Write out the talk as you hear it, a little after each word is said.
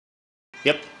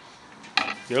Yep.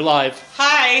 You're live.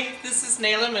 Hi, this is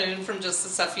Nayla Moon from Just the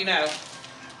Stuff You Know.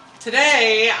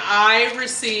 Today I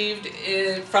received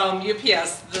from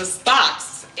UPS this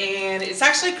box, and it's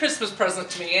actually a Christmas present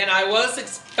to me, and I was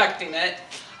expecting it.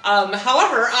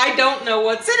 However, I don't know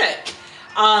what's in it.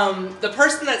 The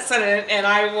person that sent it, and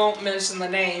I won't mention the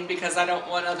name because I don't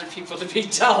want other people to be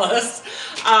jealous.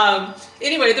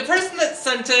 Anyway, the person that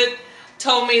sent it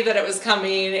told me that it was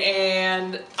coming,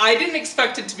 and I didn't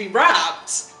expect it to be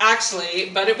wrapped,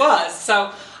 actually, but it was.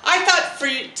 So I thought for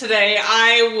today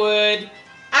I would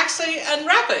actually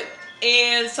unwrap it.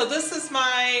 And so this is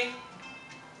my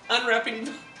unwrapping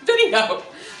video.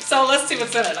 So let's see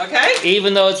what's in it, okay?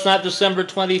 Even though it's not December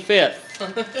 25th.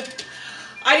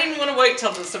 I didn't want to wait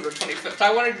till December 25th.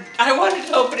 I wanted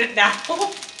to open it now.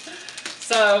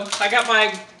 So I got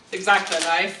my X-Acto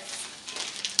knife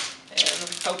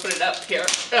and open it up here.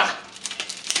 Ugh.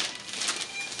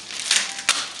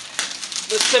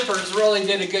 The zippers really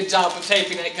did a good job of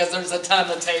taping it because there's a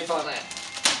ton of tape on it.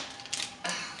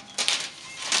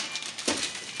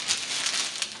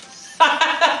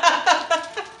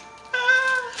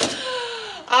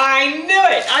 I knew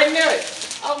it! I knew it!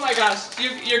 Oh my gosh,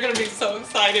 you're going to be so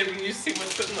excited when you see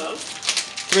what's in this.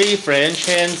 3 French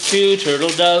hens, 2 turtle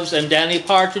doves, and Danny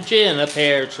Partridge in a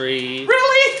pear tree.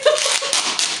 Really?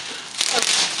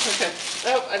 Okay.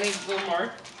 Oh, I need a little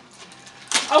more.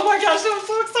 Oh my gosh, I'm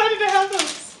so excited to have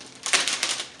this.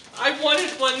 I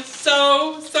wanted one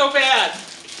so bad.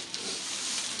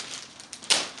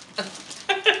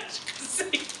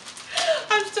 See,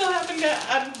 I'm still having to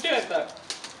undo it though.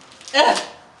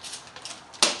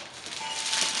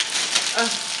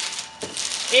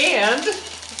 And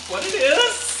what it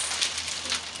is.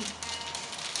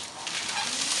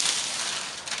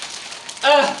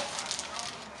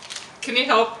 Can you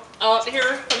help out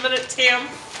here a minute, Tam?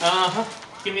 Uh-huh.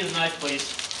 Give me the knife,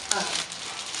 please.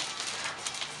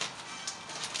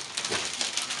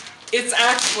 It's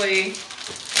actually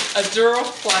a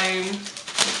Duraflame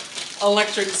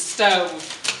electric stove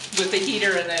with a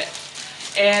heater in it.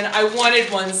 And I wanted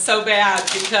one so bad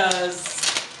because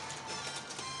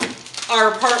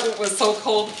our apartment was so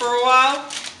cold for a while.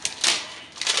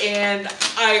 And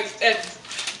at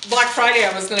Black Friday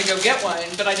I was going to go get one,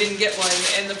 but I didn't get one.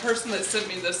 And the person that sent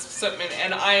me this sent me,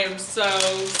 and I am so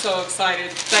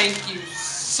excited. Thank you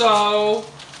so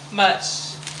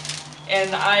much.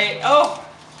 And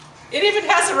it even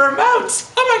has a remote.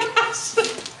 Oh my gosh.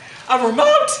 A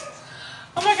remote?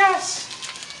 Oh my gosh.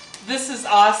 This is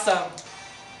awesome.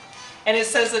 And it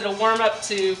says it'll warm up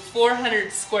to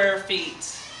 400 square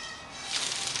feet.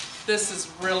 This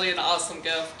is really an awesome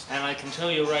gift. And I can tell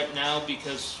you right now,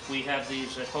 because we have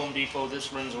these at Home Depot,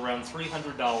 this runs around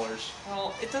 $300.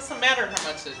 Well, it doesn't matter how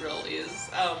much it really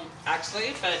is,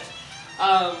 actually, but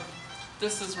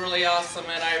this is really awesome,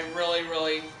 and I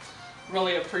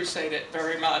really appreciate it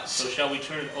very much. So shall we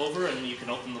turn it over and you can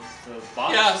open the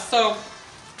box? Yeah, so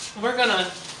we're gonna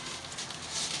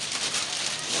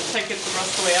take it the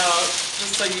rest of the way out,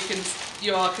 just so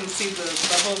you all can see the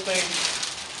whole thing.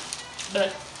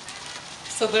 But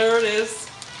so there it is,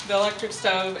 the electric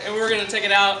stove, and we're gonna take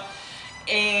it out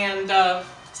and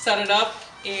set it up,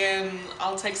 and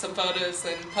I'll take some photos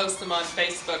and post them on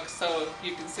Facebook so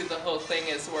you can see the whole thing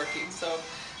is working. So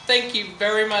thank you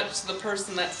very much to the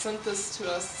person that sent this to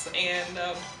us, and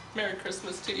Merry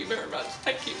Christmas to you very much.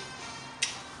 Thank you.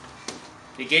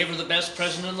 He gave her the best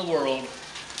present in the world.